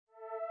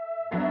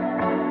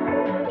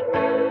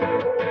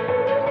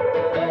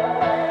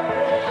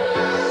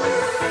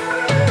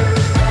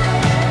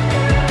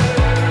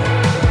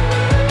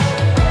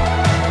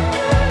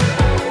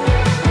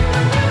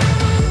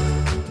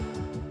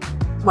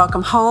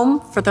welcome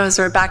home. For those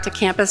who are back to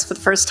campus for the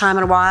first time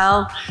in a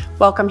while,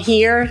 welcome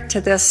here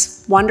to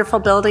this wonderful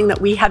building that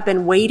we have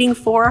been waiting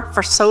for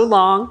so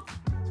long.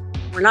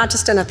 We're not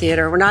just in a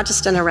theater, we're not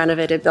just in a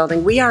renovated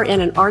building, we are in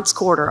an arts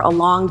quarter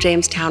along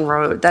Jamestown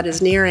Road that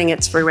is nearing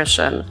its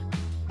fruition.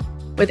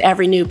 With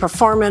every new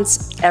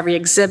performance, every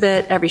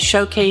exhibit, every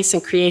showcase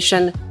and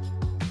creation,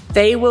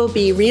 they will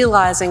be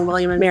realizing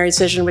William and Mary's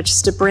vision, which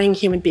is to bring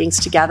human beings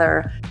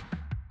together,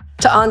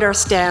 to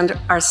understand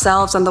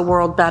ourselves and the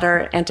world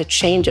better, and to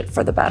change it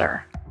for the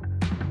better.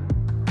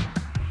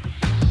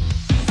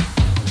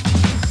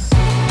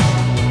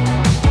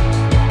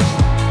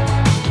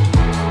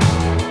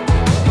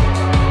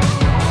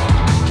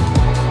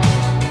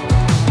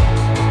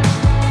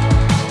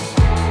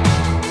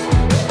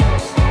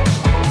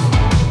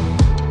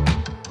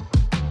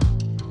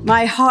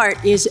 My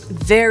heart is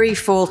very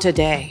full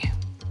today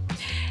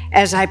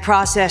as I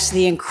process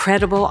the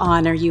incredible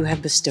honor you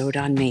have bestowed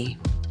on me.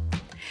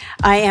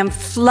 I am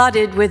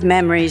flooded with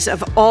memories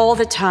of all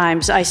the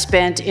times I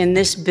spent in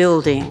this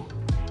building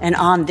and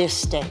on this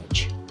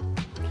stage.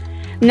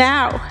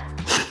 Now,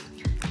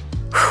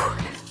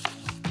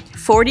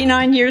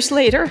 49 years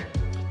later,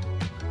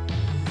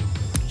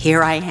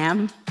 here I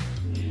am,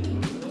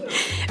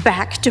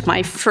 back to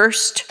my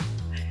first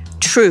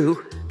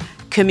true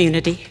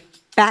community.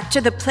 Back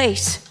to the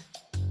place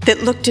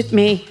that looked at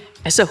me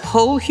as a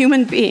whole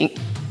human being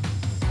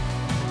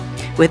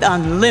with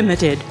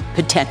unlimited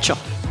potential.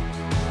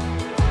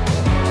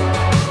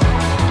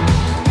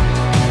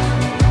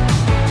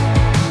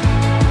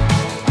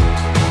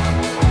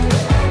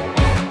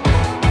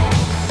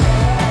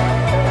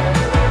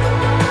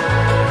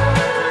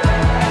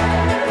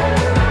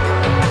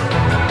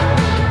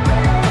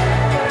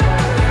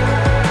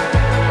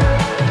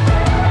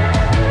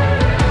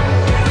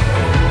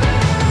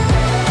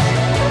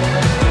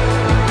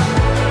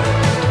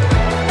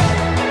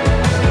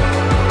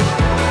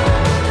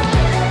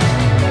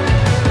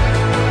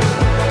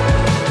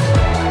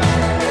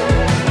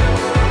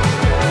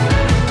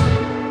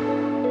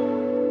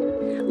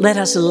 Let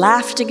us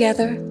laugh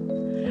together,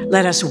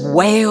 let us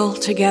wail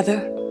together,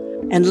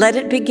 and let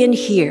it begin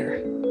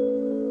here,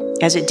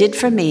 as it did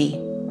for me,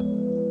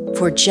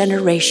 for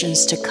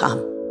generations to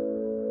come.